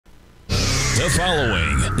The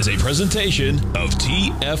following is a presentation of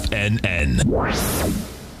TFNN.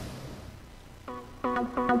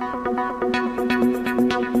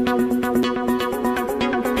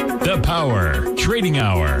 The Power Trading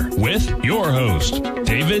Hour with your host,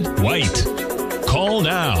 David White. Call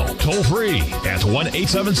now, toll free at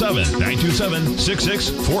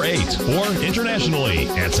 1-877-927-6648 or internationally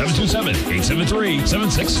at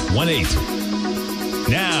 727-873-7618.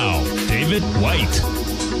 Now, David White.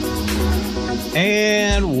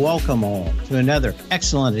 And welcome all to another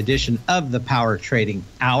excellent edition of the Power Trading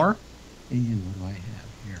Hour. And what do I have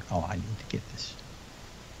here? Oh, I need to get this.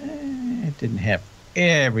 It didn't have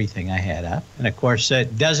everything I had up. And of course,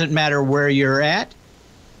 it doesn't matter where you're at,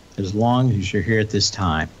 as long as you're here at this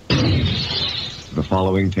time. The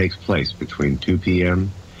following takes place between 2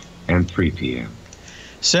 p.m. and 3 p.m.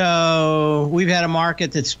 So we've had a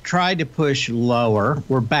market that's tried to push lower.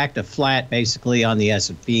 We're back to flat, basically, on the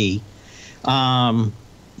S&P. No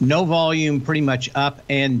volume, pretty much up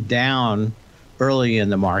and down early in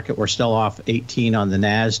the market. We're still off 18 on the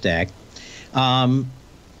NASDAQ.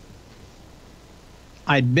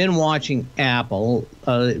 I'd been watching Apple.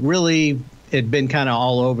 It had been kind of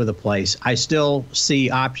all over the place. I still see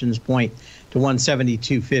options point to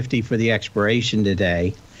 172.50 for the expiration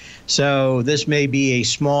today. So this may be a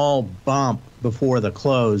small bump before the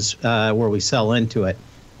close where we sell into it.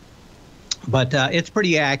 But it's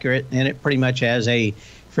pretty accurate, and it pretty much has a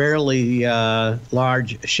fairly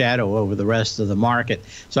large shadow over the rest of the market.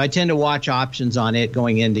 So I tend to watch options on it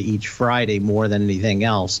going into each Friday more than anything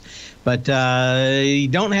else. But you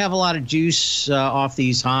don't have a lot of juice off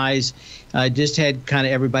these highs. Just had kind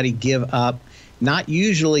of everybody give up. Not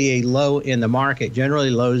usually a low in the market. Generally,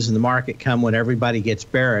 lows in the market come when everybody gets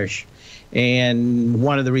bearish. And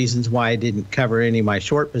one of the reasons why I didn't cover any of my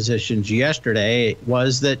short positions yesterday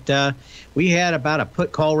was that we had about a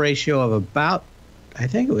put-call ratio of about, I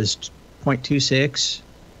think it was 0.26,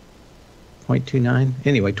 0.29.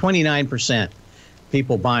 Anyway, 29%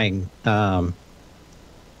 people buying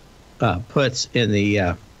puts in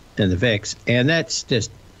the VIX. And that's just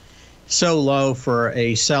so low for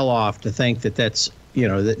a sell-off to think that that's,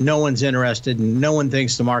 that no one's interested and no one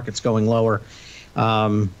thinks the market's going lower.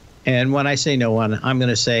 And when I say no one, I'm going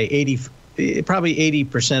to say probably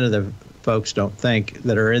 80% of the folks that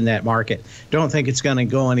are in that market don't think it's going to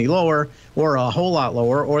go any lower or a whole lot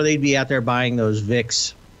lower, or they'd be out there buying those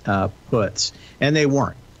VIX puts, and they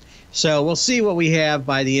weren't. So we'll see what we have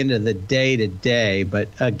by the end of the day today. But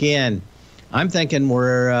again, I'm thinking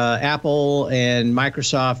we're Apple and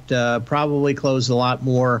Microsoft probably close a lot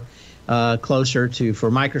more closer to,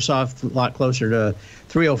 for Microsoft, a lot closer to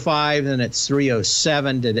 305 than it's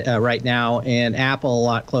 307 right now, and Apple a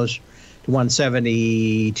lot closer to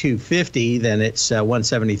 172.50 than it's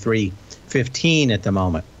 173.15 at the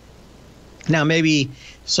moment. Now, maybe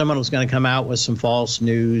someone was going to come out with some false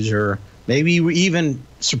news, or maybe even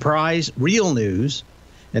surprise real news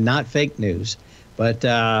and not fake news. But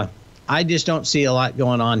I just don't see a lot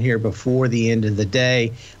going on here before the end of the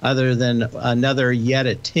day, other than another yet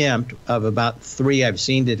attempt of about 3 I've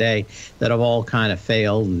seen today that have all kind of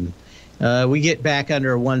failed. And we get back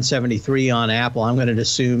under 173 on Apple. I'm going to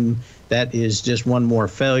assume that is just one more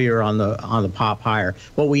failure on the pop higher.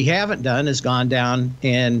 What we haven't done is gone down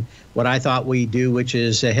in what I thought we'd do, which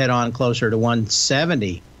is head on closer to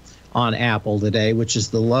 170 on Apple today, which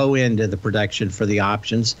is the low end of the production for the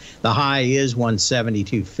options. The high is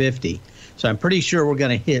 172.50. So I'm pretty sure we're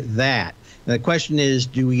going to hit that. And the question is,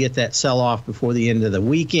 do we get that sell-off before the end of the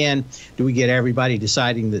weekend? Do we get everybody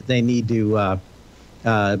deciding that they need to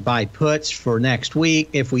buy puts for next week?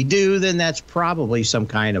 If we do, then that's probably some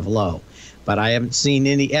kind of low. But I haven't seen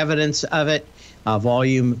any evidence of it.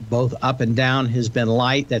 Volume both up and down has been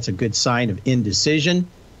light. That's a good sign of indecision.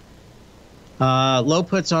 Low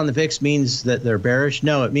puts on the VIX means that they're bearish.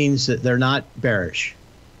 No, it means that they're not bearish.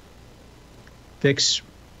 VIX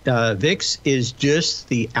is just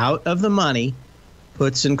the out of the money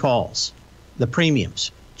puts and calls, the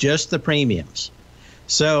premiums, just the premiums.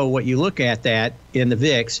 So what you look at that in the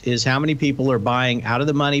VIX is how many people are buying out of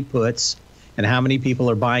the money puts and how many people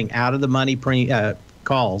are buying out of the money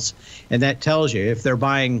calls. And that tells you if they're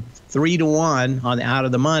buying 3-to-1 on the out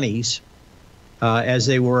of the monies, as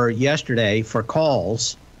they were yesterday for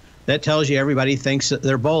calls, that tells you everybody thinks that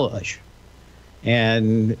they're bullish.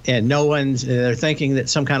 And no one's, they're thinking that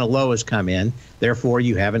some kind of low has come in. Therefore,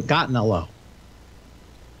 you haven't gotten a low.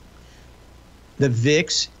 The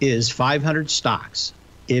VIX is 500 stocks.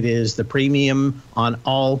 It is the premium on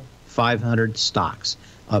all 500 stocks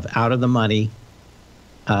of out of the money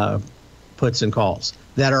puts and calls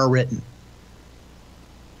that are written.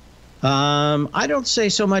 I don't say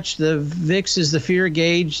so much the VIX is the fear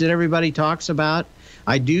gauge that everybody talks about.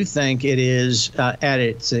 I do think it is at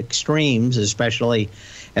its extremes, especially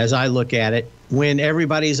as I look at it, when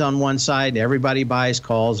everybody's on one side, everybody buys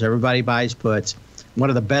calls, everybody buys puts. One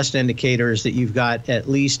of the best indicators that you've got at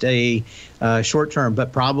least a short term,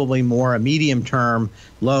 but probably more a medium term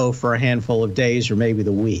low for a handful of days or maybe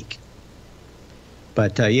the week.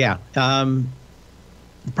 But probably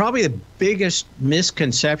the biggest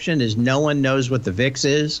misconception is no one knows what the VIX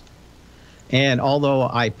is. And although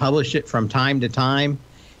I publish it from time to time,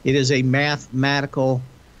 it is a mathematical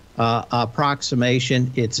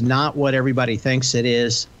approximation. It's not what everybody thinks it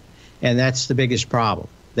is. And that's the biggest problem.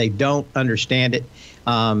 They don't understand it.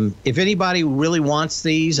 If anybody really wants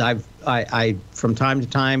these, I from time to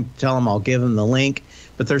time tell them I'll give them the link.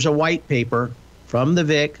 But there's a white paper from the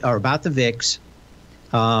VIX, or about the VIX,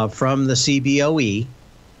 from the CBOE.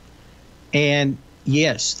 And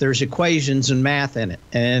yes, there's equations and math in it.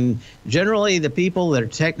 And generally, the people that are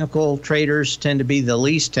technical traders tend to be the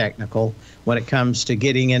least technical when it comes to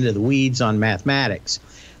getting into the weeds on mathematics.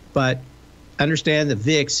 But understand the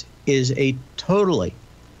VIX is a totally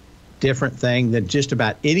different thing than just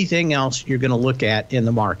about anything else you're going to look at in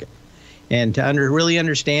the market. And to really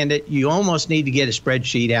understand it, you almost need to get a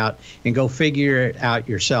spreadsheet out and go figure it out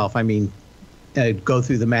yourself. I mean, go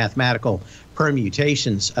through the mathematical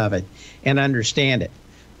permutations of it and understand it.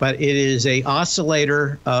 But it is a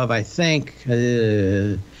oscillator of, I think,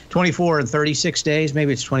 24 and 36 days.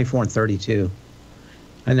 Maybe it's 24 and 32.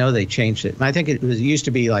 I know they changed it. I think it used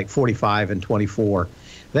to be like 45 and 24. I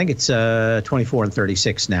think it's 24 and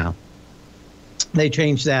 36 now. They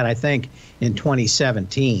changed that, I think, in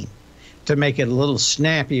 2017 to make it a little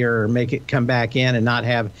snappier, make it come back in and not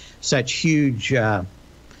have such huge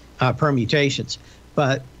permutations.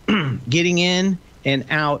 But getting in and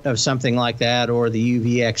out of something like that, or the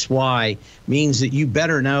UVXY, means that you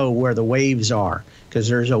better know where the waves are, because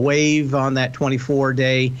there's a wave on that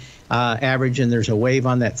 24-day average and there's a wave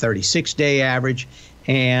on that 36-day average.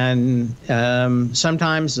 And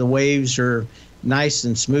sometimes the waves are nice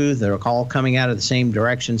and smooth. They're all coming out of the same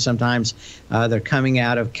direction. Sometimes they're coming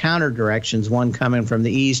out of counter directions, one coming from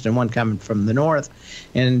the east and one coming from the north.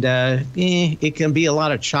 And it can be a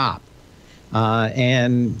lot of chop.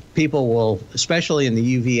 And people will, especially in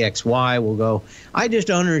the UVXY, will go, I just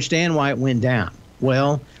don't understand why it went down.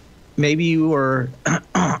 Well, maybe you were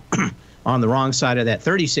on the wrong side of that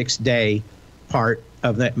 36-day part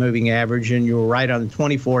of that moving average, and you were right on the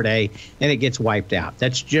 24-day, and it gets wiped out.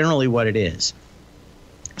 That's generally what it is.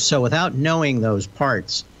 So without knowing those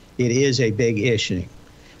parts, it is a big issue.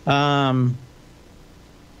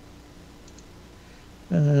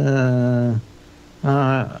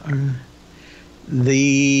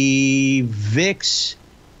 The VIX,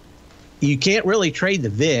 you can't really trade the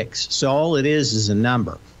VIX, so all it is a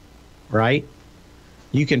number, right?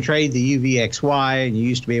 You can trade the UVXY, and you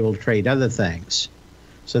used to be able to trade other things.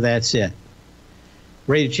 So that's it.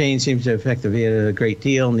 Rate of change seems to affect the VIX a great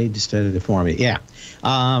deal. Need to study the formula. Yeah.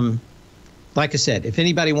 Like I said, if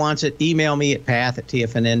anybody wants it, email me at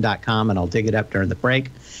path@tfnn.com, and I'll dig it up during the break.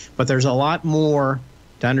 But there's a lot more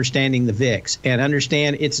to understanding the VIX. And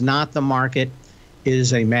understand it's not the market. It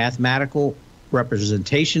is a mathematical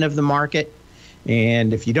representation of the market.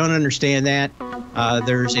 And if you don't understand that,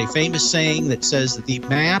 there's a famous saying that says that the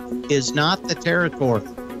map is not the territory.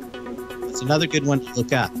 That's another good one to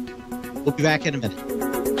look up. We'll be back in a minute.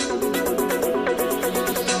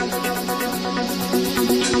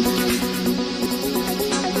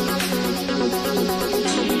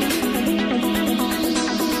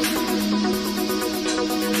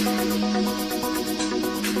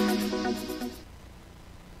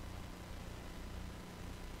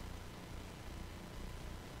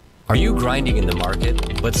 Are you grinding in the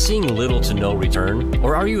market, but seeing little to no return?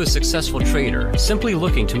 Or are you a successful trader, simply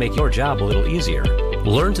looking to make your job a little easier?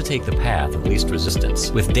 Learn to take the path of least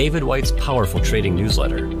resistance with David White's powerful trading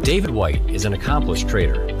newsletter. David White is an accomplished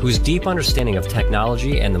trader whose deep understanding of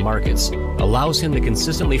technology and the markets allows him to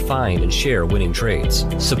consistently find and share winning trades.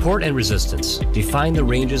 Support and resistance define the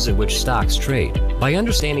ranges in which stocks trade. By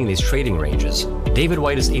understanding these trading ranges, David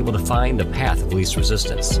White is able to find the path of least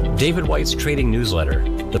resistance. David White's trading newsletter,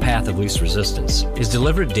 The Path of Least Resistance, is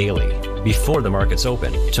delivered daily before the markets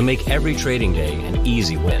open to make every trading day an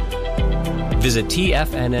easy win. Visit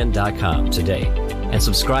TFNN.com today and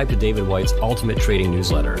subscribe to David White's Ultimate Trading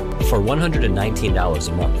Newsletter for $119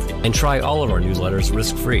 a month. And try all of our newsletters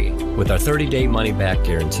risk-free with our 30-day money-back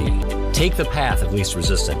guarantee. Take the path of least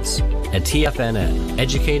resistance at TFNN,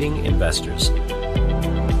 educating investors.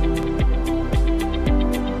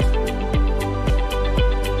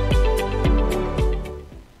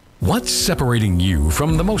 What's separating you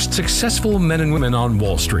from the most successful men and women on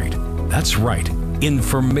Wall Street? That's right,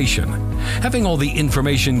 information. Having all the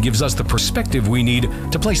information gives us the perspective we need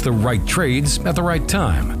to place the right trades at the right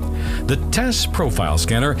time. The TAS Profile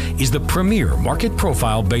Scanner is the premier market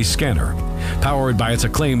profile-based scanner. Powered by its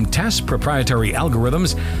acclaimed TAS proprietary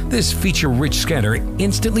algorithms, this feature-rich scanner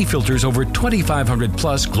instantly filters over 2,500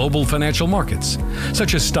 plus global financial markets,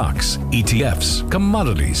 such as stocks, ETFs,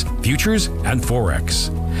 commodities, futures, and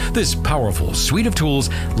Forex. This powerful suite of tools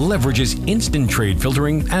leverages instant trade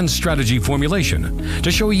filtering and strategy formulation to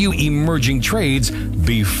show you emerging trades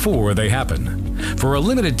before they happen. For a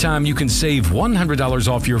limited time, you can save $100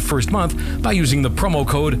 off your first month by using the promo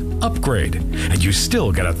code UPGRADE, and you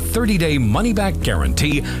still get a 30-day money-back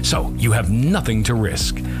guarantee, so you have nothing to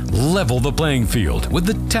risk. Level the playing field with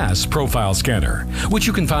the TAS Profile Scanner, which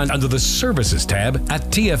you can find under the Services tab at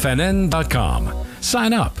TFNN.com.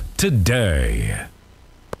 Sign up today.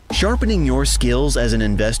 Sharpening your skills as an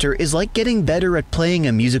investor is like getting better at playing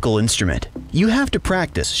a musical instrument. You have to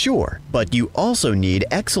practice, sure, but you also need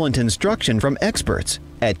excellent instruction from experts.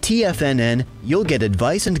 At TFNN, you'll get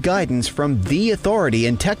advice and guidance from the authority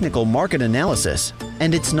in technical market analysis.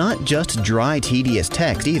 And it's not just dry, tedious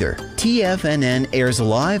text either. TFNN airs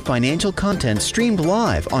live financial content streamed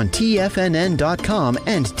live on TFNN.com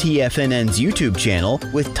and TFNN's YouTube channel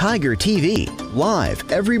with Tiger TV, live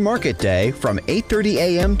every market day from 8:30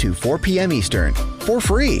 a.m. to 4 p.m. Eastern, for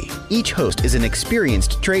free. Each host is an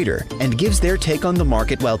experienced trader and gives their take on the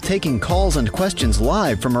market while taking calls and questions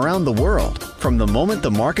live from around the world. From the moment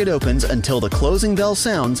the market opens until the closing bell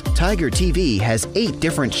sounds, Tiger TV has 8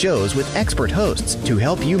 different shows with expert hosts to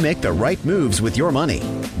help you make the right moves with your money.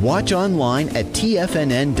 Watch online at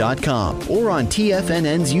TFNN.com or on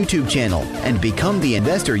TFNN's YouTube channel and become the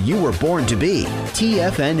investor you were born to be.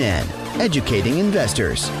 TFNN, educating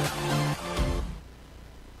investors.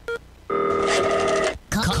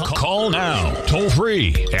 Call now, toll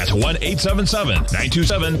free at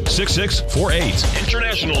 1-877-927-6648.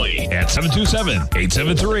 Internationally at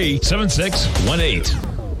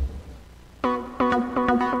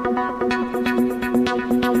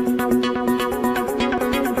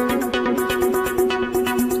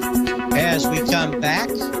As we come back,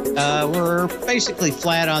 we're basically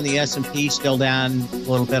flat on the S&P, still down a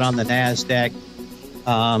little bit on the NASDAQ.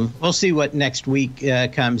 We'll see what next week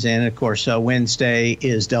comes in. Of course, Wednesday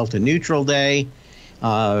is Delta Neutral Day.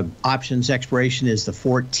 Options expiration is the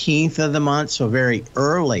 14th of the month, so very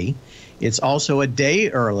early. It's also a day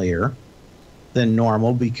earlier than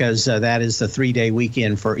normal because that is the 3-day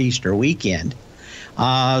weekend for Easter weekend.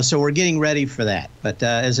 So we're getting ready for that. But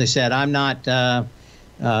as I said, I'm not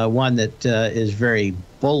one that is very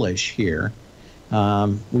bullish here.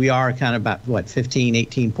 We are kind of about, 15,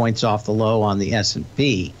 18 points off the low on the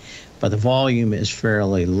S&P, but the volume is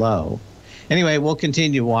fairly low. Anyway, we'll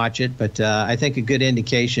continue to watch it, but I think a good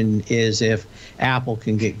indication is if Apple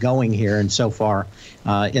can get going here, and so far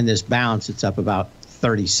in this bounce, it's up about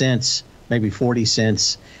 30 cents, maybe 40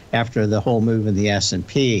 cents after the whole move in the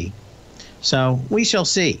S&P. So we shall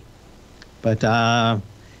see. But I'm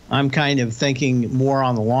kind of thinking more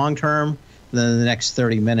on the long term than the next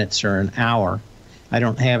 30 minutes or an hour. I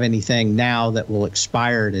don't have anything now that will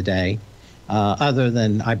expire today, other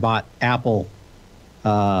than I bought Apple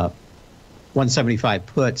 175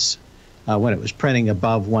 puts when it was printing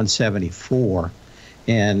above 174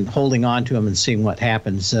 and holding on to them and seeing what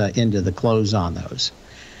happens into the close on those,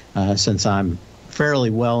 since I'm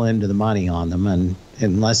fairly well into the money on them. And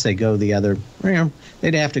unless they go the other,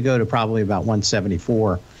 they'd have to go to probably about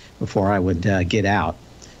 174 before I would get out.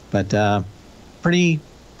 But pretty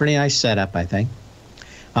nice setup, I think.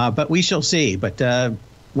 But we shall see. But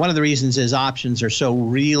one of the reasons is options are so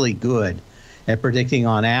really good at predicting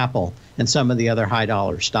on Apple and some of the other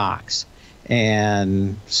high-dollar stocks.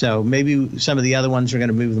 And so maybe some of the other ones are going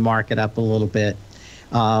to move the market up a little bit.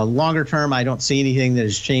 Longer term, I don't see anything that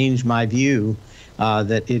has changed my view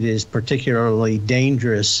that it is particularly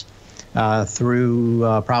dangerous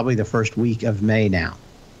through probably the first week of May now.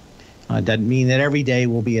 It doesn't mean that every day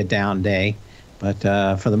will be a down day. But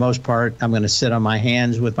for the most part, I'm going to sit on my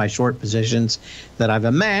hands with my short positions that I've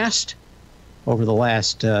amassed over the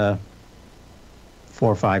last 4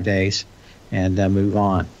 or 5 days and move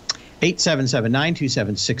on.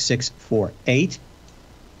 877-927-6648.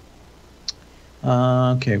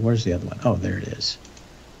 Okay, where's the other one? Oh, there it is.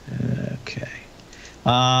 Okay.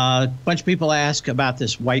 A bunch of people ask about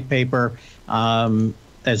this white paper.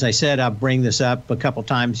 As I said, I'll bring this up a couple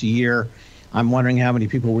times a year. I'm wondering how many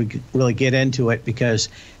people would really get into it, because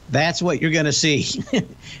that's what you're going to see.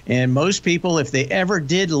 And most people, if they ever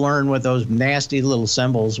did learn what those nasty little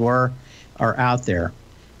symbols were, are out there.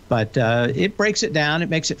 But it breaks it down. It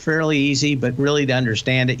makes it fairly easy, but really to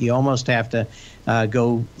understand it, you almost have to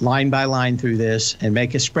go line by line through this and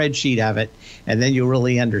make a spreadsheet of it, and then you'll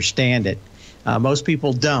really understand it. Most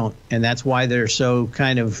people don't, and that's why they're so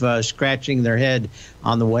kind of scratching their head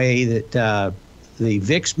on the way that the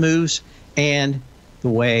VIX moves and the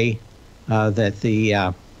way that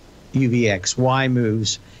the UVXY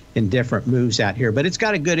moves in different moves out here. But it's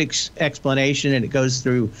got a good explanation, and it goes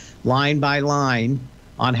through line by line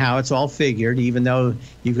on how it's all figured. Even though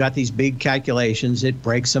you've got these big calculations, it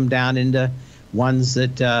breaks them down into ones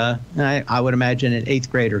that I would imagine an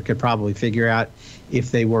 8th grader could probably figure out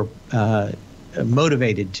if they were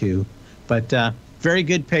motivated to. But very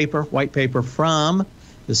good paper, white paper from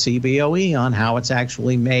the CBOE on how it's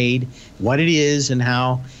actually made, what it is, and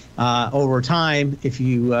how over time, if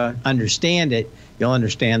you understand it, you'll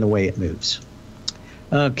understand the way it moves.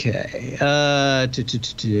 Okay. Okay.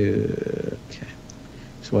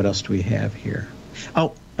 So what else do we have here?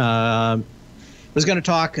 Oh, I was going to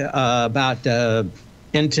talk about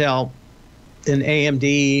Intel and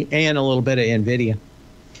AMD and a little bit of NVIDIA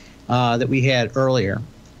that we had earlier.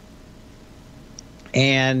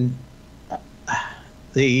 And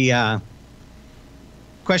the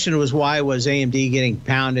question was, why was AMD getting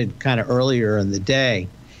pounded kind of earlier in the day?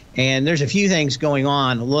 And there's a few things going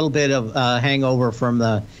on, a little bit of hangover from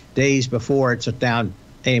the days before. It's down,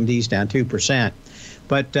 AMD's down 2%.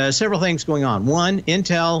 But several things going on. One,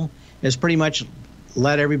 Intel has pretty much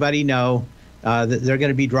let everybody know that they're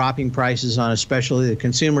going to be dropping prices on especially the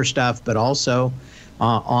consumer stuff, but also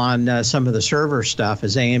on some of the server stuff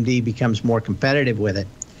as AMD becomes more competitive with it.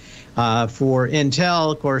 For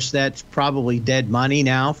Intel, of course, that's probably dead money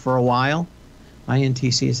now for a while.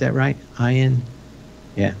 INTC, is that right?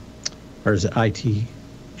 Yeah. Or is it IT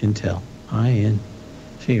Intel?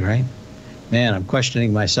 INC, right? Man, I'm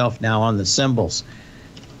questioning myself now on the symbols.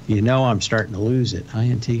 You know I'm starting to lose it.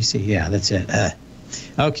 INTC, yeah, that's it.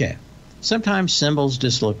 Okay. Sometimes symbols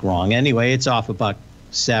just look wrong. Anyway, it's off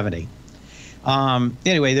 $1.70.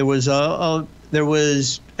 Anyway, there was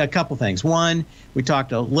a couple things. One, we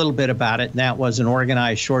talked a little bit about it, and that was an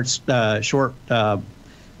organized short run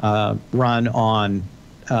on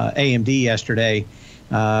AMD yesterday,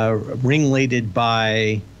 ringleaded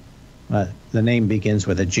by the name begins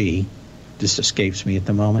with a G, just escapes me at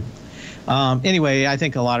the moment. Anyway, I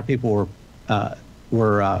think a lot of people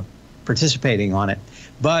were participating on it,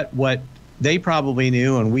 but what they probably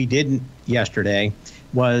knew and we didn't yesterday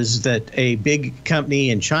was that a big company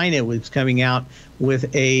in China was coming out with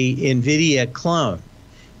a NVIDIA clone.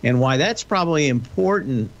 And why that's probably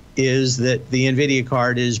important is that the NVIDIA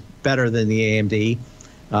card is better than the AMD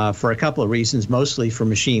for a couple of reasons, mostly for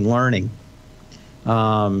machine learning.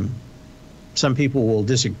 Some people will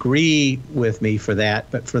disagree with me for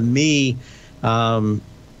that, but for me,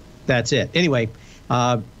 that's it. Anyway,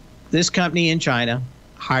 this company in China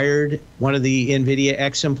hired one of the NVIDIA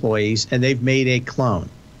ex-employees, and they've made a clone.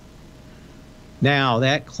 Now,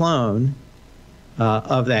 that clone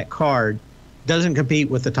of that card doesn't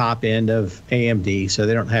compete with the top end of AMD, so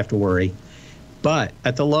they don't have to worry. But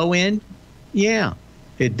at the low end, yeah,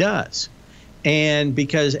 it does. And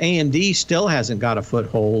because AMD still hasn't got a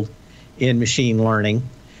foothold in machine learning,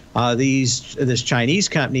 this Chinese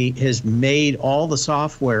company has made all the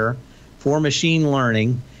software for machine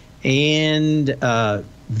learning and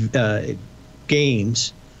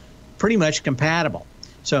games pretty much compatible.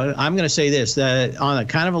 So I'm going to say this, that on a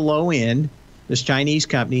kind of a low end, this Chinese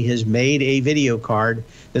company has made a video card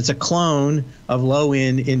that's a clone of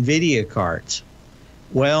low-end NVIDIA cards.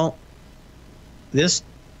 Well, this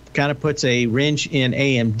kind of puts a wrench in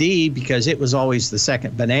AMD because it was always the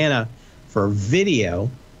second banana for video.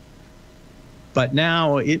 But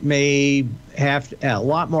now it may have a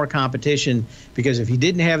lot more competition because if you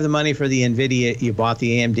didn't have the money for the NVIDIA, you bought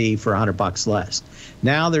the AMD for $100 less.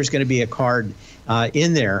 Now there's going to be a card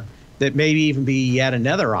in there that maybe even be yet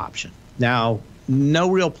another option. Now, no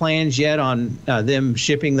real plans yet on them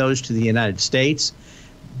shipping those to the United States,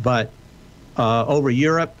 but over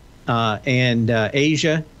Europe and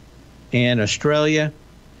Asia and Australia,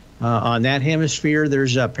 on that hemisphere,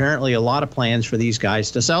 there's apparently a lot of plans for these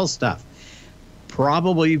guys to sell stuff.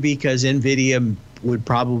 Probably because NVIDIA would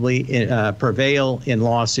probably prevail in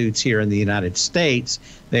lawsuits here in the United States.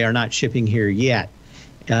 They are not shipping here yet.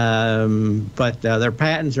 But their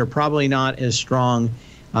patents are probably not as strong,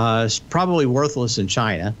 probably worthless in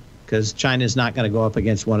China, because China is not going to go up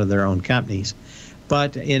against one of their own companies.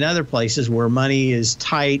 But in other places where money is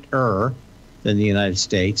tighter than the United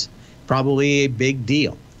States, probably a big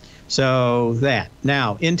deal. So that.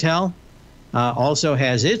 Now, Intel, also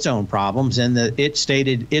has its own problems, and it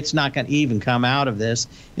stated it's not going to even come out of this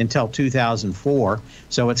until 2004.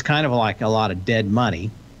 So it's kind of like a lot of dead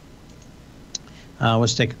money.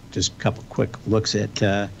 Let's take just a couple quick looks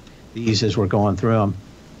at these as we're going through them.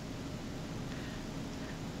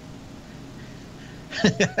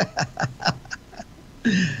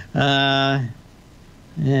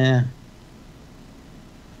 Yeah.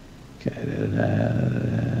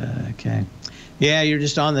 Okay. Yeah, you're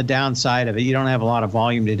just on the downside of it. You don't have a lot of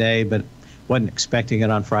volume today, but wasn't expecting it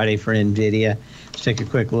on Friday for NVIDIA. Let's take a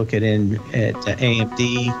quick look at AMD.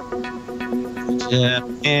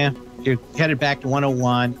 Yeah, you're headed back to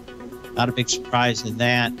 101. Not a big surprise in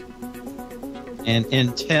that. And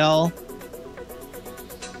Intel.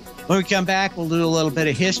 When we come back, we'll do a little bit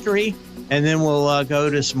of history, and then we'll go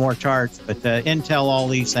to some more charts. But Intel, all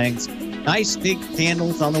these things, nice big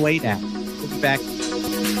candles on the way down. We'll be back.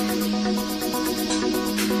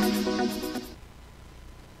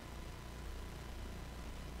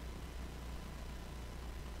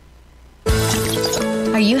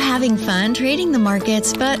 Are you having fun trading the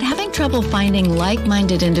markets, but having trouble finding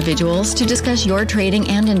like-minded individuals to discuss your trading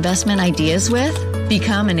and investment ideas with?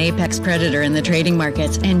 Become an apex predator in the trading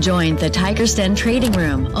markets and join the Tiger's Den Trading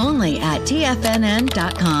Room only at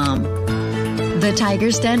TFNN.com. The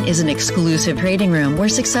Tiger's Den is an exclusive trading room where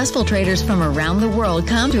successful traders from around the world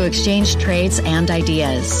come to exchange trades and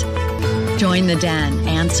ideas. Join the den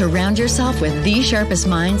and surround yourself with the sharpest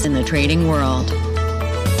minds in the trading world.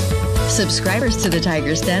 Subscribers to the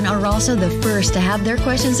Tiger's Den are also the first to have their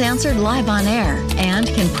questions answered live on air and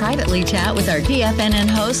can privately chat with our TFNN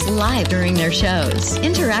hosts live during their shows.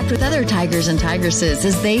 Interact with other Tigers and Tigresses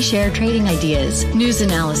as they share trading ideas, news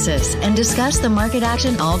analysis, and discuss the market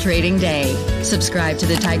action all trading day. Subscribe to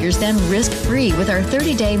the Tiger's Den risk-free with our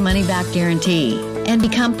 30-day money-back guarantee and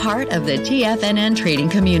become part of the TFNN trading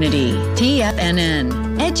community.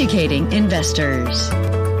 TFNN, educating investors.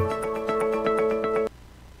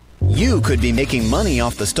 You could be making money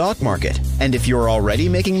off the stock market. And if you're already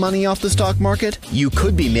making money off the stock market, you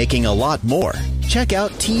could be making a lot more. Check out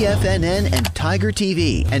TFNN and Tiger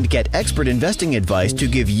TV and get expert investing advice to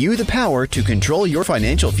give you the power to control your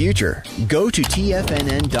financial future. Go to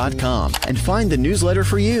TFNN.com and find the newsletter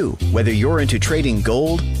for you. Whether you're into trading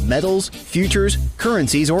gold, metals, futures,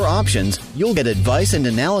 currencies, or options, you'll get advice and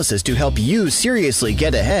analysis to help you seriously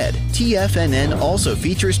get ahead. TFNN also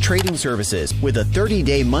features trading services with a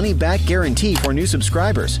 30-day money-back guarantee for new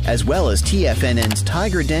subscribers, as well as TFNN's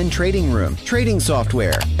Tiger Den Trading Room, trading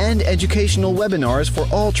software, and educational webinars for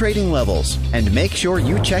all trading levels. And make sure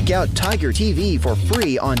you check out Tiger TV for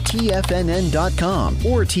free on TFNN.com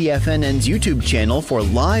or TFNN's YouTube channel for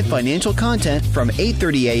live financial content from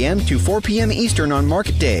 8:30 a.m. to 4 p.m. Eastern on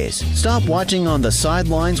market days. Stop watching on the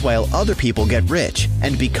sidelines while other people get rich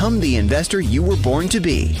and become the investor you were born to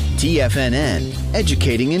be. TFNN,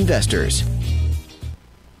 educating investors.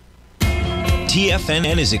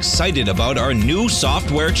 TFNN is excited about our new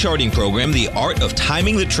software charting program, The Art of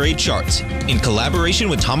Timing the Trade Charts. In collaboration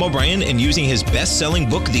with Tom O'Brien and using his best-selling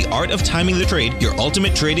book, The Art of Timing the Trade, Your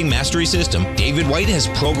Ultimate Trading Mastery System, David White has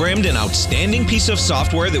programmed an outstanding piece of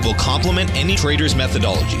software that will complement any trader's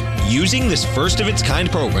methodology. Using this first-of-its-kind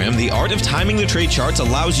program, The Art of Timing the Trade Charts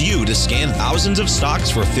allows you to scan thousands of stocks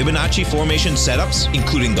for Fibonacci formation setups,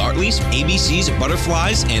 including Gartley's, ABC's,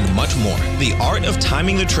 butterflies, and much more. The Art of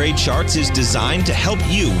Timing the Trade Charts is designed to help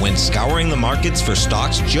you when scouring the markets for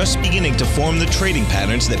stocks just beginning to form the trading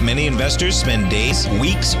patterns that many investors spend days,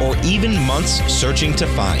 weeks, or even months searching to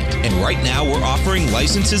find. And right now, we're offering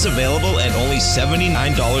licenses available at only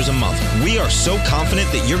 $79 a month. We are so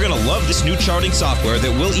confident that you're going to love this new charting software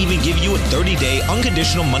that will even give you a 30-day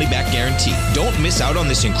unconditional money-back guarantee. Don't miss out on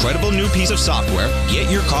this incredible new piece of software.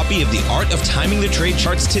 Get your copy of The Art of Timing the Trade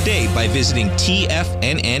Charts today by visiting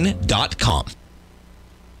TFNN.com.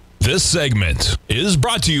 This segment is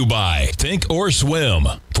brought to you by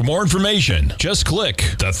Thinkorswim. For more information, just click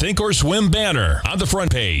the Thinkorswim banner on the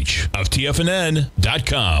front page of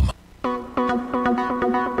TFNN.com.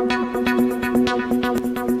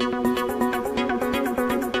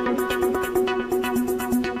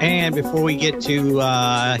 And before we get to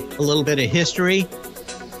a little bit of history,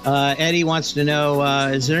 Eddie wants to know,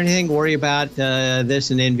 is there anything to worry about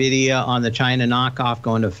this in NVIDIA on the China knockoff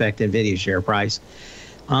going to affect NVIDIA share price?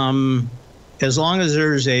 As long as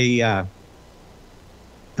there's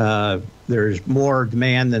there's more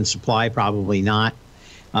demand than supply, probably not.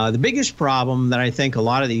 The biggest problem that I think a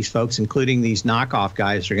lot of these folks, including these knockoff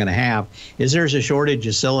guys, are going to have is there's a shortage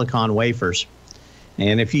of silicon wafers.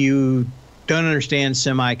 And if you don't understand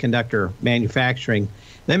semiconductor manufacturing,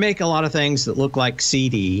 they make a lot of things that look like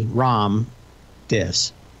CD-ROM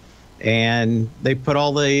discs. and they put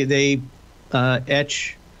all the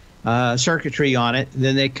etch circuitry on it.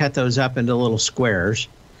 Then they cut those up into little squares,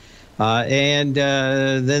 and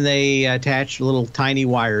then they attach little tiny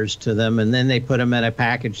wires to them, and then they put them in a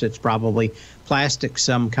package that's probably plastic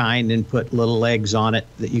some kind, and put little legs on it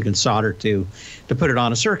that you can solder to put it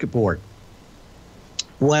on a circuit board.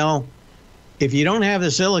 Well, if you don't have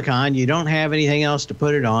the silicon, you don't have anything else to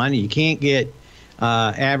put it on. You can't get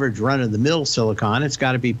average run-of-the-mill silicon. It's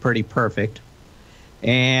got to be pretty perfect.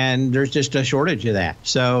 And there's just a shortage of that.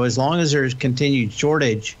 So as long as there's continued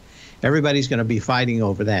shortage, everybody's going to be fighting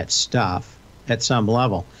over that stuff at some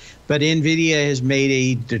level. But NVIDIA has made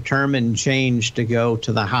a determined change to go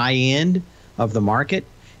to the high end of the market,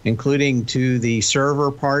 including to the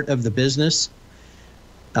server part of the business,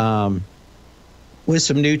 with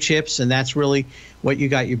some new chips, and that's really what you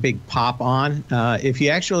got your big pop on. If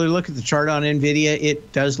you actually look at the chart on NVIDIA,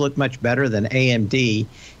 it does look much better than AMD.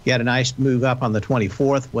 You had a nice move up on the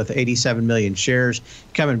 24th with 87 million shares,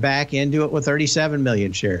 coming back into it with 37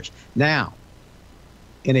 million shares. Now,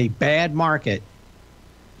 in a bad market,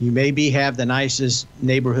 you maybe have the nicest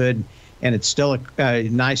neighborhood, and it's still a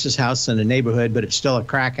nicest house in the neighborhood, but it's still a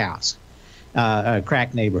crack house, a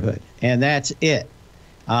crack neighborhood, and that's it.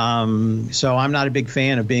 So I'm not a big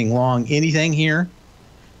fan of being long anything here.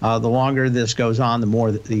 The longer this goes on, the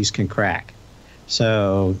more that these can crack.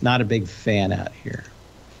 So not a big fan out here.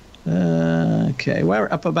 Okay, well,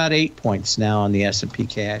 we're up about 8 points now on the S&P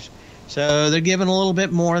cash. So they're giving a little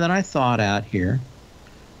bit more than I thought out here.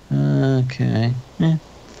 Okay,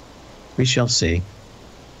 we shall see.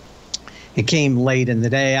 It came late in the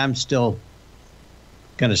day. I'm still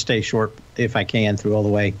going to stay short if I can through all the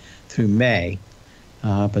way through May.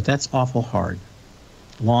 But that's awful hard.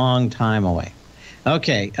 Long time away.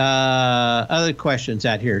 Okay, other questions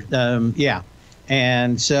out here. Yeah,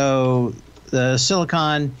 and so the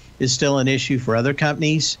silicon is still an issue for other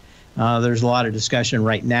companies. There's a lot of discussion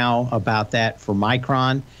right now about that for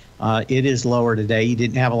Micron. It is lower today. You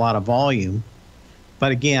didn't have a lot of volume.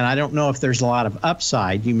 But again, I don't know if there's a lot of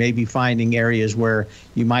upside. You may be finding areas where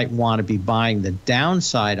you might want to be buying the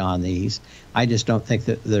downside on these. I just don't think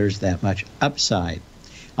that there's that much upside.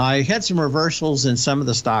 I had some reversals in some of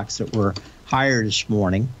the stocks that were higher this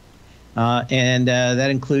morning, and that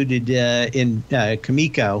included in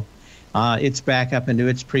Kamiko. It's back up into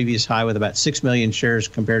its previous high with about 6 million shares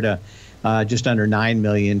compared to just under 9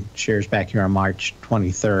 million shares back here on March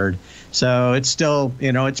 23rd. So it's still,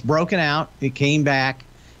 it's broken out. It came back.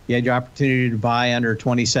 You had your opportunity to buy under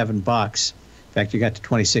 27 bucks. In fact, you got to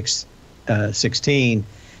 26.16.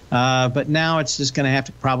 But now it's just going to have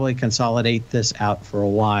to probably consolidate this out for a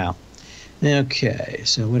while. Okay,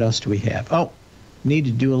 so what else do we have? Oh, need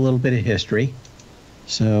to do a little bit of history.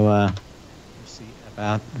 So we'll see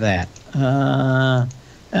about that.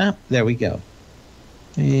 There we go.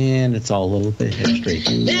 And it's all a little bit of history.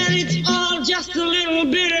 And it's all just a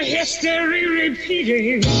little bit of history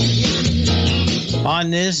repeating. On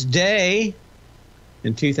this day,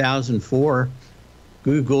 in 2004,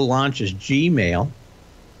 Google launches Gmail.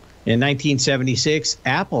 In 1976,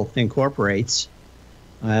 Apple incorporates.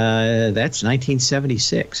 That's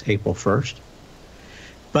 1976, April 1st.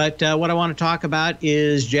 But what I want to talk about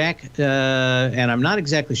is Jack, and I'm not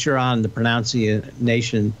exactly sure on the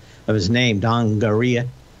pronunciation of his name, Dongaria.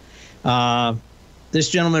 This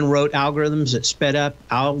gentleman wrote algorithms that sped up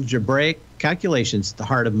algebraic calculations at the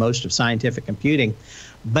heart of most of scientific computing,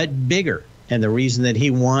 but bigger. And the reason that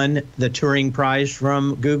he won the Turing Prize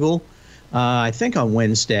from Google, I think on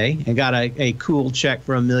Wednesday, and got a cool check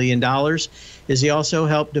for $1 million, is he also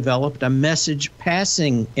helped develop a message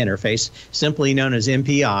passing interface, simply known as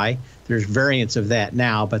MPI. There's variants of that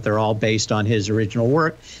now, but they're all based on his original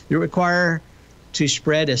work. They require to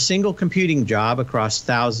spread a single computing job across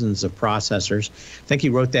thousands of processors. I think he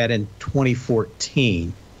wrote that in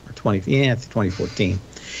 2014 or 2014.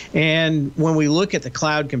 And when we look at the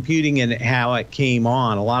cloud computing and how it came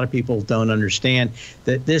on, a lot of people don't understand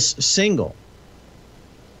that this single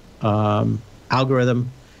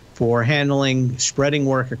algorithm for handling spreading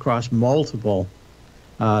work across multiple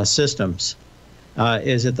systems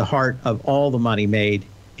is at the heart of all the money made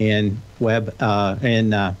in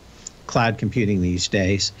cloud computing these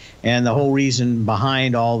days, and the whole reason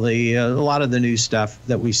behind all a lot of the new stuff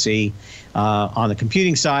that we see on the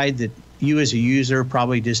computing side that you as a user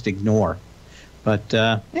probably just ignore. But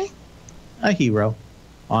a hero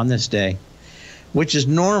on this day, which is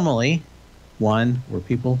normally one where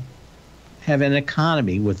people have an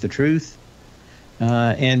economy with the truth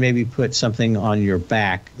and maybe put something on your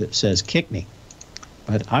back that says kick me.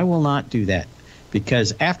 But I will not do that,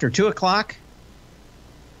 because after 2 o'clock,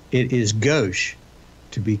 it is gauche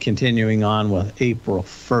to be continuing on with April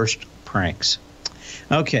 1st pranks.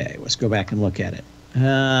 Okay, let's go back and look at it.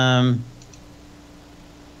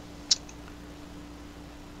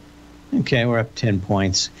 Okay, we're up 10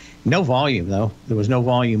 points. No volume, though. There was no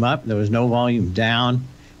volume up. There was no volume down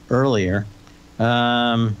earlier.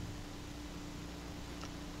 Let's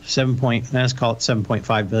call it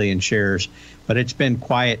 7.5 billion shares. But it's been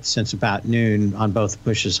quiet since about noon on both the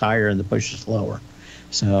pushes higher and the pushes lower.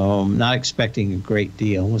 So I'm not expecting a great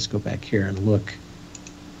deal. Let's go back here and look.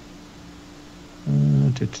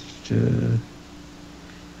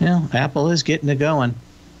 Well, Apple is getting it going.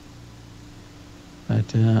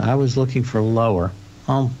 But I was looking for lower.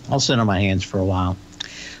 I'll sit on my hands for a while.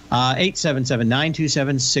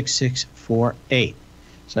 877-927-6648.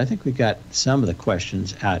 So I think we got some of the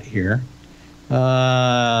questions out here.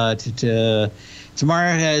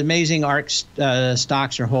 Tomorrow, amazing ARC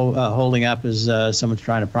stocks are holding up as someone's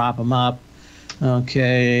trying to prop them up.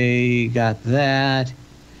 Okay, got that.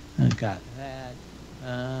 Got that.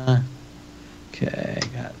 Okay,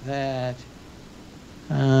 got that.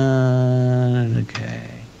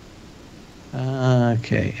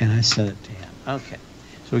 Okay, and I sent it to him. Okay,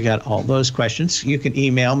 so we got all those questions. You can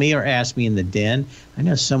email me or ask me in the den. I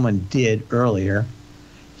know someone did earlier.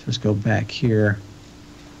 So let's go back here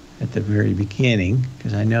at the very beginning,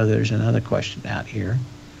 because I know there's another question out here.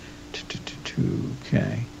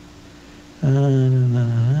 Okay.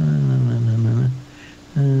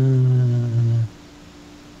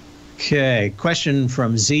 Okay, question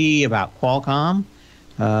from Z about Qualcomm.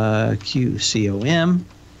 QCOM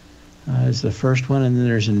is the first one, and then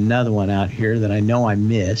there's another one out here that I know I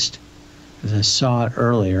missed because I saw it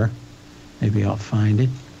earlier. Maybe I'll find it.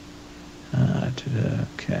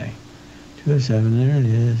 Okay, 207, there it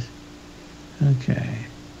is. Okay.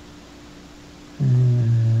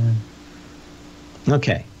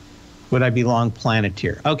 Okay, would I be long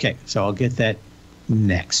Planeteer? Okay, so I'll get that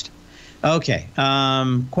next. Okay,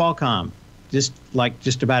 Qualcomm, just like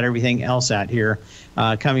just about everything else out here,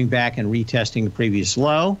 coming back and retesting the previous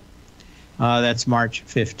low. That's March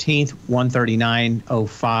 15th,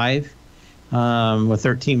 139.05. With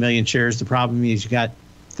 13 million shares, the problem is you got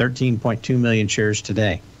 13.2 million shares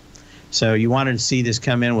today. So you wanted to see this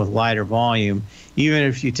come in with lighter volume. Even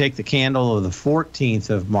if you take the candle of the 14th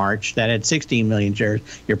of March, that had 16 million shares,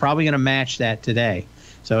 you're probably going to match that today.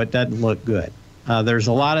 So it doesn't look good. There's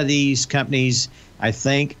a lot of these companies, I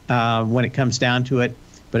think, when it comes down to it,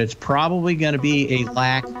 but it's probably going to be a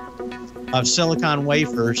lack of silicon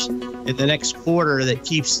wafers in the next quarter that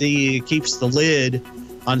keeps the lid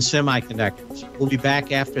on semiconductors. We'll be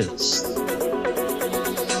back after this.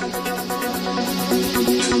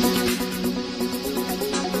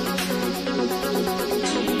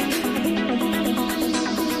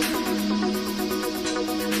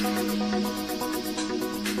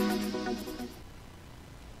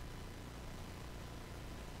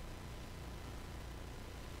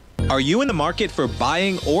 Are you in the market for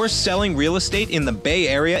buying or selling real estate in the Bay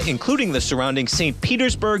Area, including the surrounding St.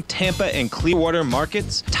 Petersburg, Tampa, and Clearwater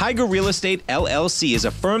markets? Tiger Real Estate LLC is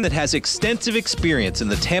a firm that has extensive experience in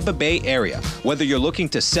the Tampa Bay area. Whether you're looking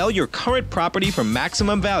to sell your current property for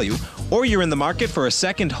maximum value, or you're in the market for a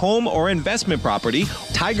second home or investment property,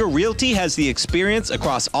 Tiger Realty has the experience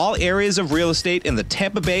across all areas of real estate in the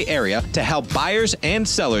Tampa Bay area to help buyers and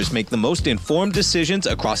sellers make the most informed decisions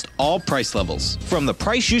across all price levels. From the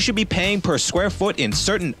price you should be paying per square foot in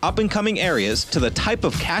certain up-and-coming areas to the type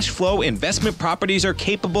of cash flow investment properties are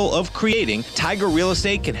capable of creating, Tiger Real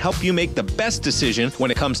Estate can help you make the best decision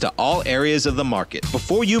when it comes to all areas of the market.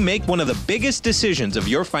 Before you make one of the biggest decisions of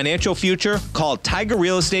your financial future, call Tiger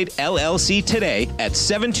Real Estate LLC today at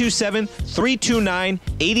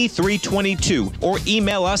 727-329-8322 or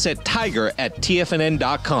email us at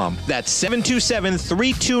tiger@tfnn.com. That's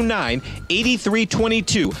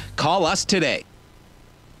 727-329-8322. Call us today.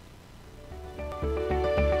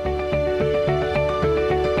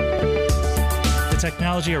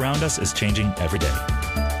 Technology around us is changing every day.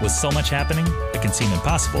 With so much happening, it can seem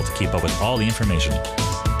impossible to keep up with all the information.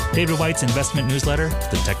 David White's investment newsletter,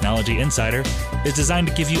 The Technology Insider, is designed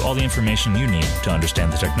to give you all the information you need to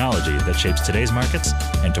understand the technology that shapes today's markets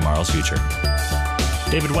and tomorrow's future.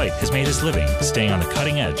 David White has made his living staying on the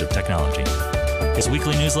cutting edge of technology. His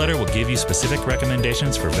weekly newsletter will give you specific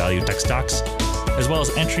recommendations for value tech stocks, as well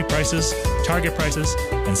as entry prices, target prices,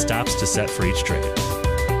 and stops to set for each trade.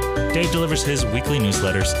 Dave delivers his weekly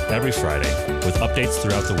newsletters every Friday with updates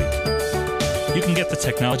throughout the week. You can get the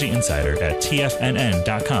Technology Insider at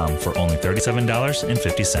TFNN.com for only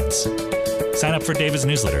 $37.50. Sign up for David's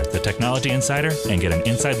newsletter, The Technology Insider, and get an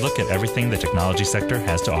inside look at everything the technology sector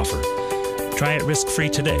has to offer. Try it risk-free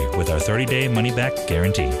today with our 30-day money-back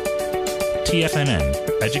guarantee.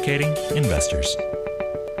 TFNN, educating investors.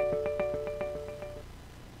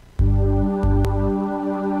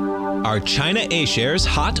 Are China A-shares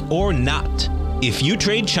hot or not? If you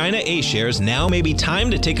trade China A-shares, now may be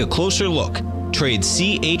time to take a closer look. Trade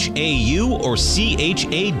CHAU or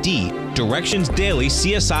CHAD, Directions Daily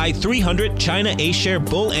CSI 300 China A-share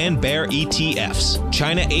Bull and Bear ETFs.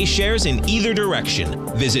 China A-shares in either direction.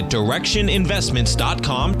 Visit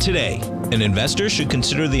directioninvestments.com today. An investor should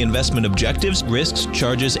consider the investment objectives, risks,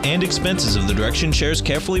 charges, and expenses of the Direction shares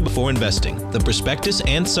carefully before investing. The prospectus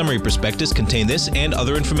and summary prospectus contain this and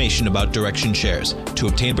other information about Direction shares. To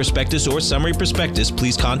obtain prospectus or summary prospectus,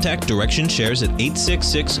 please contact Direction shares at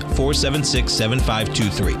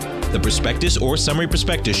 866-476-7523. The prospectus or summary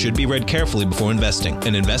prospectus should be read carefully before investing.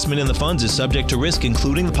 An investment in the funds is subject to risk,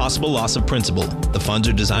 including the possible loss of principal. The funds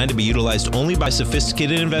are designed to be utilized only by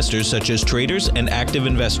sophisticated investors such as traders and active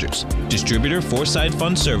investors. Distributor Foreside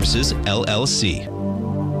Fund Services, LLC.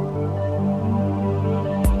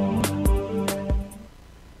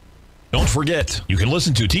 Don't forget, you can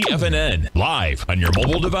listen to TFNN live on your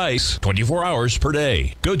mobile device 24 hours per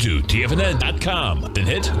day. Go to TFNN.com, then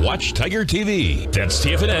hit Watch Tiger TV. That's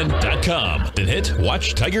TFNN.com, then hit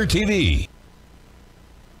Watch Tiger TV.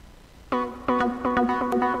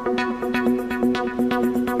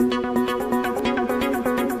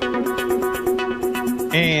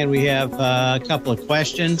 And we have a couple of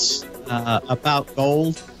questions about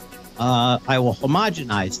gold. I will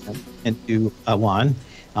homogenize them into one.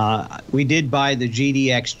 We did buy the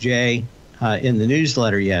GDXJ in the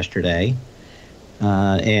newsletter yesterday,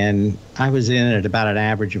 and I was in at about an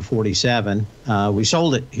average of 47. We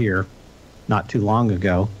sold it here not too long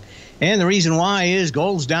ago. And the reason why is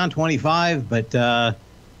gold's down 25, but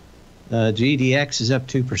GDX is up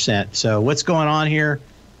 2%. So what's going on here?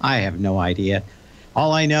 I have no idea.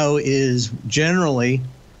 All I know is generally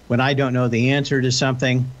when I don't know the answer to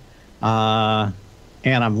something, and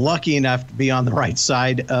I'm lucky enough to be on the right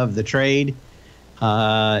side of the trade,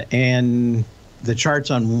 and the charts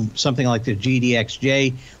on something like the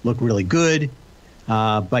GDXJ look really good,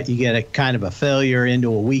 but you get a kind of a failure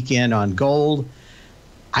into a weekend on gold.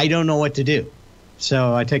 I don't know what to do,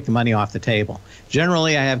 so I take the money off the table.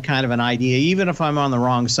 Generally, I have kind of an idea. Even if I'm on the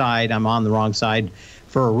wrong side, I'm on the wrong side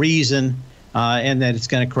for a reason, and that it's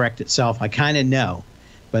going to correct itself. I kind of know.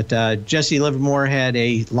 But Jesse Livermore had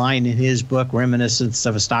a line in his book, Reminiscence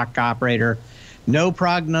of a Stock Operator, no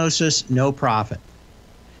prognosis, no profit.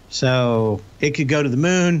 So it could go to the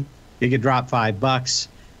moon. It could drop $5.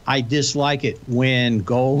 I dislike it when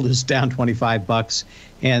gold is down $25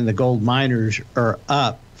 and the gold miners are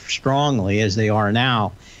up strongly as they are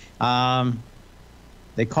now.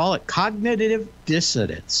 They call it cognitive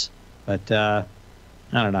dissonance, but I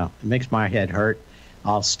don't know. It makes my head hurt.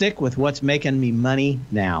 I'll stick with what's making me money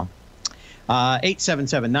now.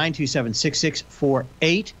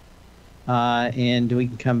 877-927-6648, and we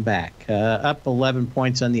can come back. Up 11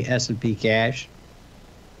 points on the S&P cash.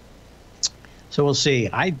 So we'll see.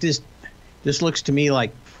 This looks to me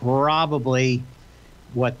like probably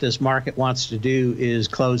what this market wants to do is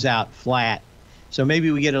close out flat. So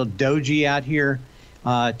maybe we get a doji out here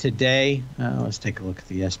today. Let's take a look at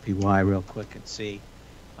the SPY real quick and see.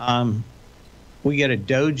 We get a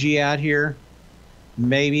doji out here,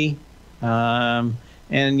 maybe, and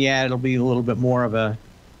yeah, it'll be a little bit more of a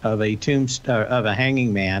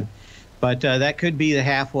hanging man, but that could be the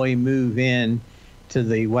halfway move in to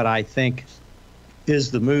the what I think is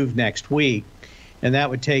the move next week, and that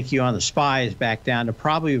would take you on the SPYs back down to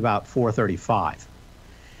probably about 435.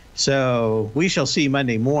 So we shall see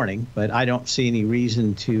Monday morning, but I don't see any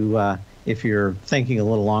reason to, if you're thinking a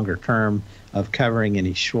little longer term, of covering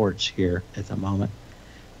any shorts here at the moment.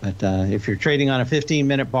 But if you're trading on a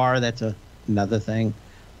 15-minute bar, that's another thing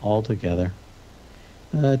altogether.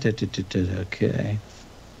 Okay.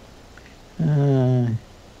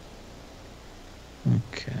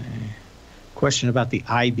 Okay. Question about the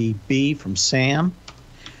IBB from Sam.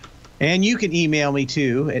 And you can email me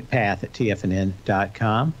too at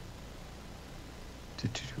path@tfnn.com.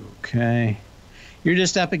 Okay. You're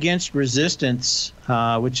just up against resistance,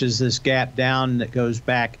 which is this gap down that goes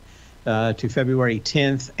back to February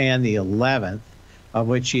 10th and the 11th, of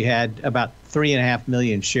which you had about 3.5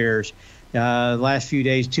 million shares. Last few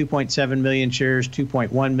days, 2.7 million shares,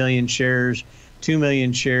 2.1 million shares, 2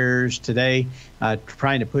 million shares. Today,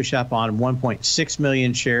 trying to push up on 1.6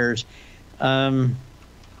 million shares.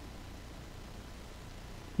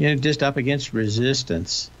 Just up against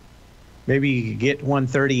resistance. Maybe you could get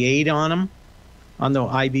 138 on them. On the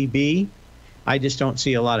IBB, I just don't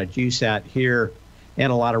see a lot of juice out here.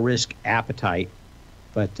 and a lot of risk appetite.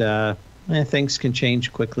 But things can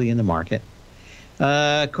change quickly in the market.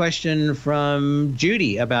 Question from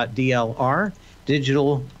Judy about DLR,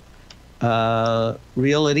 Digital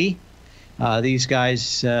Realty. These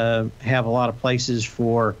guys have a lot of places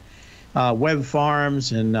for web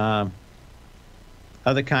farms and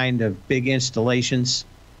other kind of big installations.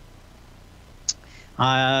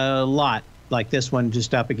 A lot like this one,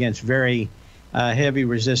 just up against very heavy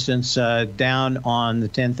resistance, down on the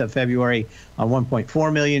 10th of February on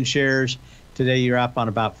 1.4 million shares. Today you're up on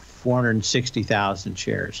about 460,000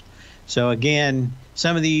 shares. So again,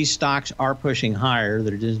 some of these stocks are pushing higher.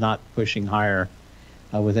 They're just not pushing higher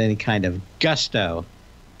with any kind of gusto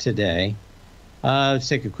today. Let's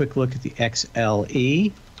take a quick look at the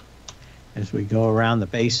XLE as we go around the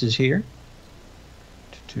bases here.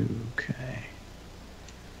 Okay.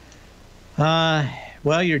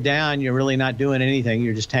 Well, you're down. You're really not doing anything.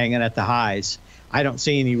 You're just hanging at the highs. I don't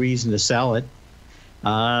see any reason to sell it.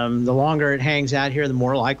 The longer it hangs out here, the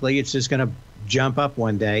more likely it's just going to jump up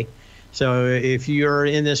one day. So if you're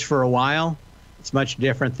in this for a while, it's much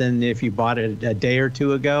different than if you bought it a day or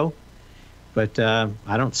two ago. But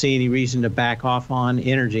I don't see any reason to back off on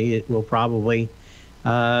energy. It will probably,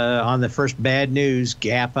 on the first bad news,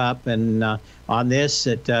 gap up. And on this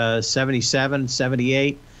at 77,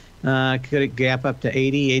 78, could it gap up to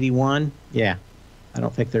 80, 81? Yeah, I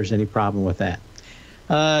don't think there's any problem with that.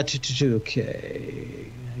 Okay,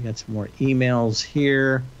 I got some more emails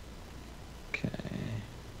here. Okay.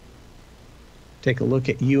 Take a look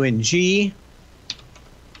at UNG.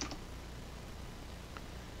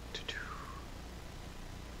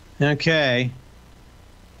 Okay.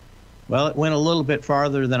 Well, it went a little bit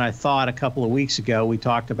farther than I thought a couple of weeks ago. We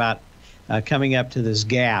talked about coming up to this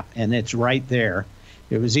gap, and it's right there.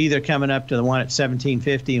 It was either coming up to the one at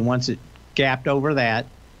 1750, and once it gapped over that,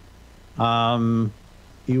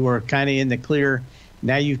 you were kind of in the clear.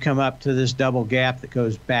 Now you've come up to this double gap that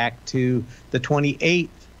goes back to the 28th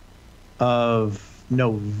of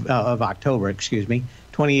October,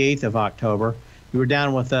 28th of October. You were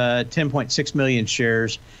down with 10.6 million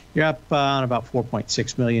shares. You're up on about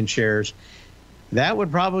 4.6 million shares. That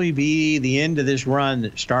would probably be the end of this run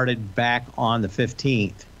that started back on the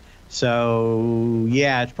 15th. So,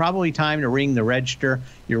 yeah, it's probably time to ring the register.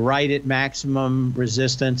 You're right at maximum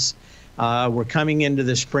resistance. We're coming into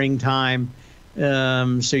the springtime.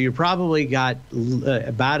 So you probably got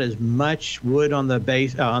about as much wood on the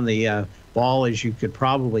base on the ball as you could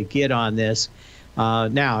probably get on this.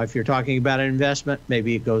 Now, if you're talking about an investment,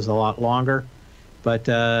 maybe it goes a lot longer. But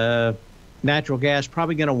natural gas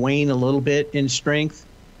probably going to wane a little bit in strength.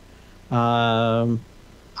 I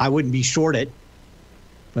wouldn't be short it.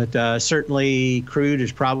 But certainly crude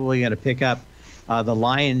is probably going to pick up the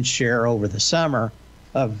lion's share over the summer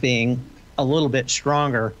of being a little bit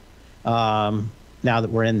stronger now that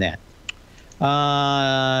we're in that.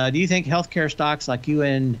 Do you think healthcare stocks like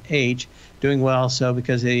UNH doing well so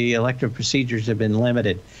because the elective procedures have been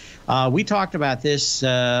limited? We talked about this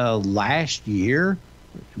last year,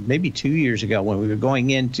 maybe 2 years ago when we were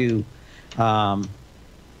going into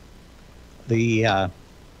the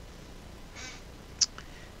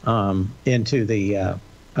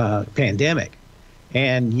pandemic.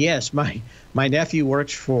 And yes, my nephew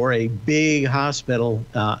works for a big hospital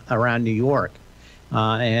around New York,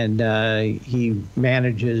 and he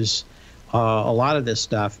manages a lot of this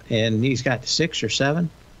stuff. And he's got 6 or 7,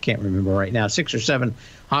 can't remember right now, 6 or 7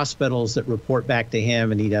 hospitals that report back to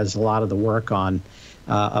him, and he does a lot of the work on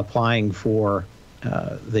applying for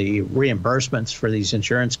the reimbursements for these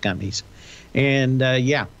insurance companies. And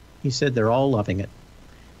yeah, he said they're all loving it.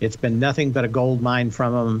 It's been nothing but a gold mine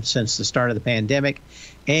from them since the start of the pandemic.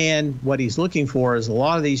 And what he's looking for is a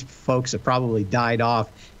lot of these folks have probably died off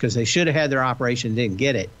because they should have had their operation, didn't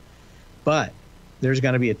get it. But there's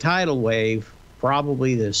going to be a tidal wave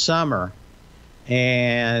probably this summer.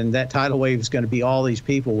 And that tidal wave is going to be all these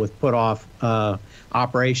people with put off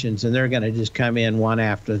operations, and they're going to just come in one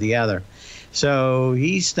after the other. So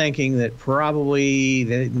he's thinking that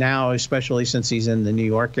probably now, especially since he's in the New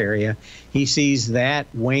York area, he sees that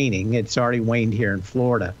waning. It's already waned here in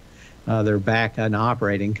Florida. They're back on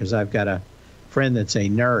operating because I've got a friend that's a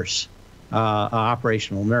nurse,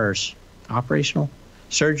 operational nurse, operational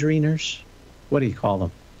surgery nurse. What do you call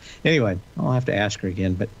them? Anyway, I'll have to ask her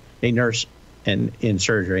again, but a nurse in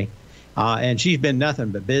surgery. And she's been nothing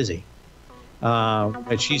but busy.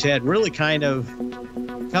 But she's had really kind of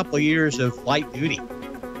a couple of years of light duty.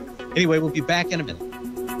 Anyway, we'll be back in a minute.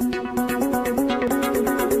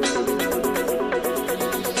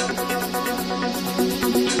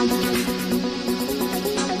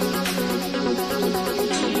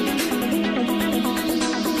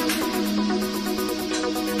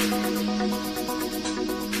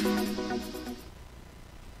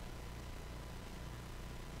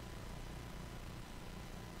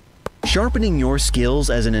 Sharpening your skills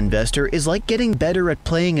as an investor is like getting better at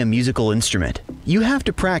playing a musical instrument. You have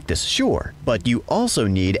to practice, sure, but you also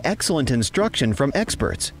need excellent instruction from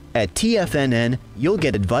experts. At TFNN, you'll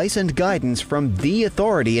get advice and guidance from the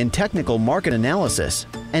authority in technical market analysis.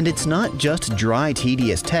 And it's not just dry,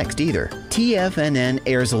 tedious text either. TFNN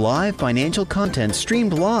airs live financial content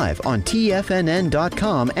streamed live on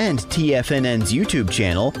TFNN.com and TFNN's YouTube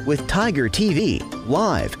channel with Tiger TV,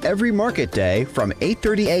 live every market day from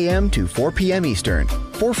 8:30 a.m. to 4 p.m. Eastern,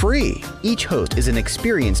 for free. Each host is an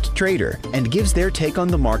experienced trader and gives their take on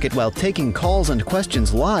the market while taking calls and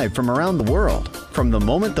questions live from around the world. From the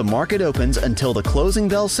moment the market opens until the closing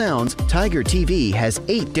bell sounds, Tiger TV has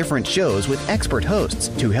 8 different shows with expert hosts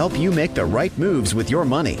to help you make the right moves with your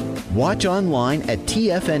money. Watch online at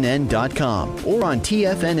TFNN.com or on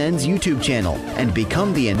TFNN's YouTube channel and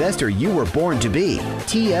become the investor you were born to be.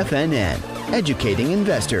 TFNN, educating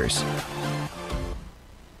investors.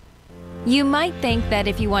 You might think that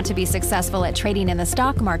if you want to be successful at trading in the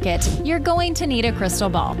stock market, you're going to need a crystal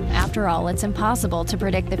ball. After all, it's impossible to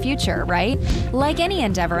predict the future, right? Like any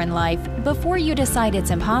endeavor in life, before you decide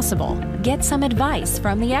it's impossible, get some advice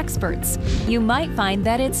from the experts. You might find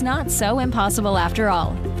that it's not so impossible after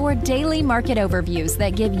all. For daily market overviews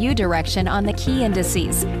that give you direction on the key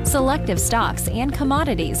indices, selective stocks, and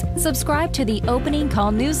commodities, subscribe to the Opening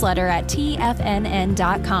Call newsletter at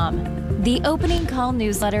TFNN.com. The Opening Call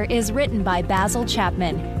newsletter is written by Basil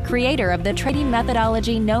Chapman, creator of the trading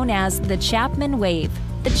methodology known as the Chapman Wave.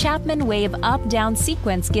 The Chapman Wave up-down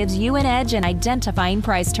sequence gives you an edge in identifying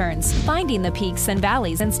price turns, finding the peaks and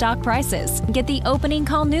valleys in stock prices. Get the Opening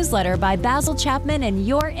Call newsletter by Basil Chapman in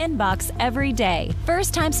your inbox every day.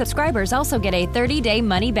 First-time subscribers also get a 30-day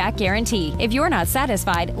money-back guarantee. If you're not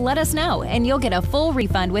satisfied, let us know, and you'll get a full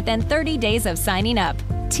refund within 30 days of signing up.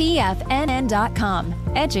 TFNN.com,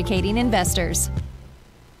 educating investors.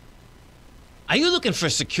 Are you looking for a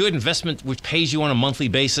secured investment which pays you on a monthly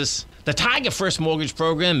basis? The Tiger First Mortgage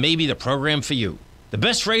Program may be the program for you. The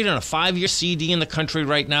best rate on a 5-year CD in the country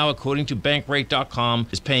right now, according to Bankrate.com,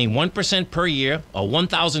 is paying 1% per year or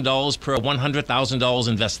 $1,000 per $100,000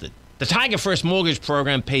 invested. The Tiger First Mortgage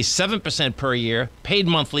Program pays 7% per year, paid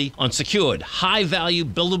monthly, on secured, high-value,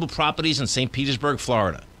 buildable properties in St. Petersburg,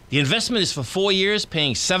 Florida. The investment is for 4 years,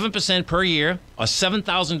 paying 7% per year or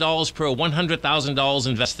 $7,000 per $100,000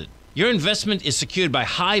 invested. Your investment is secured by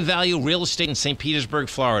high-value real estate in St. Petersburg,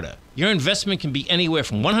 Florida. Your investment can be anywhere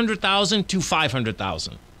from $100,000 to $500,000.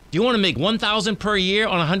 Do you want to make $1,000 per year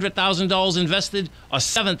on $100,000 invested or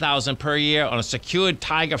 $7,000 per year on a secured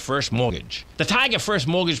Tiger First mortgage? The Tiger First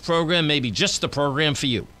Mortgage Program may be just the program for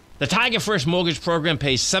you. The Tiger First Mortgage Program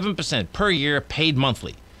pays 7% per year, paid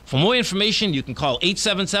monthly. For more information, you can call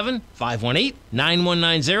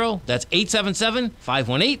 877-518-9190. That's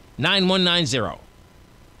 877-518-9190.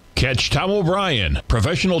 Catch Tom O'Brien,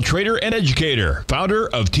 professional trader and educator, founder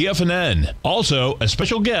of TFNN. Also, a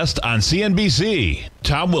special guest on CNBC.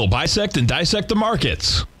 Tom will bisect and dissect the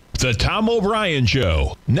markets. The Tom O'Brien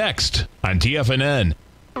Show, next on TFNN.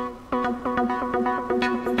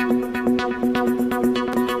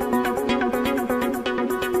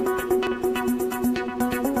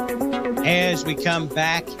 As we come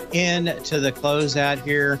back into the closeout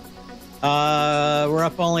here, we're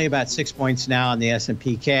up only about 6 points now on the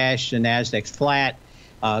S&P cash. The Nasdaq's flat.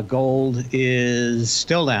 Gold is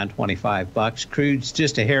still down $25. Crude's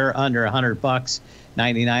just a hair under $100,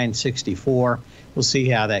 $99.64. We'll see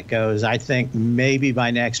how that goes. I think maybe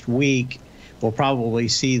by next week we'll probably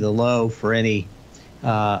see the low for any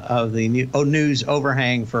of the news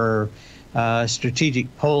overhang for strategic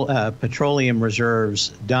petroleum reserves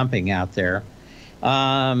dumping out there.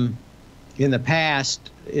 In the past,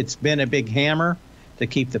 it's been a big hammer to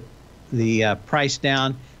keep the price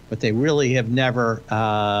down, but they really have never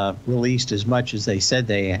released as much as they said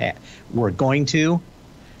they were going to.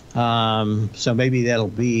 So maybe that'll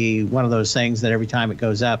be one of those things that every time it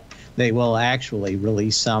goes up, they will actually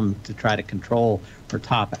release some to try to control or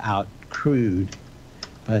top out crude.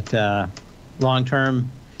 But long term,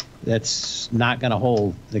 that's not going to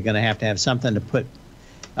hold. They're going to have something to put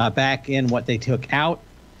back in what they took out,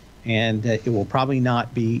 and it will probably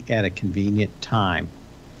not be at a convenient time.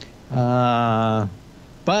 But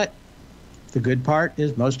the good part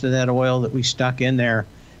is most of that oil that we stuck in there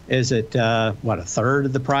is at, a third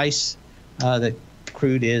of the price that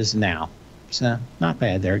crude is now. So not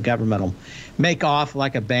bad there. Government will make off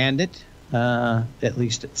like a bandit, at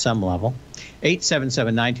least at some level.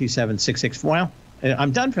 877-927-66. Well,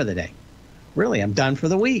 I'm done for the day. Really, I'm done for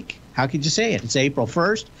the week. How could you say it? It's April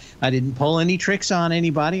 1st. I didn't pull any tricks on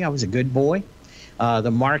anybody. I was a good boy.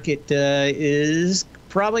 The market is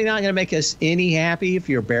probably not going to make us any happy if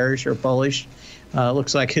you're bearish or bullish.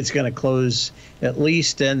 Looks like it's going to close at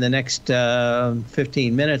least in the next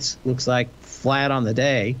 15 minutes. Looks like flat on the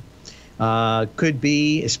day. Could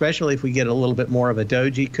be, especially if we get a little bit more of a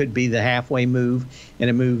doji, could be the halfway move and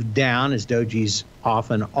a move down, as dojis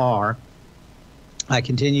often are. I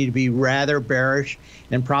continue to be rather bearish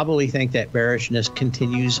and probably think that bearishness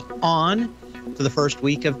continues on to the first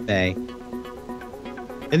week of May.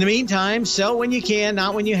 In the meantime, sell when you can,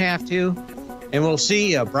 not when you have to. And we'll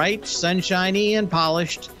see you bright, sunshiny, and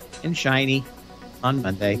polished and shiny on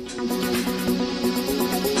Monday.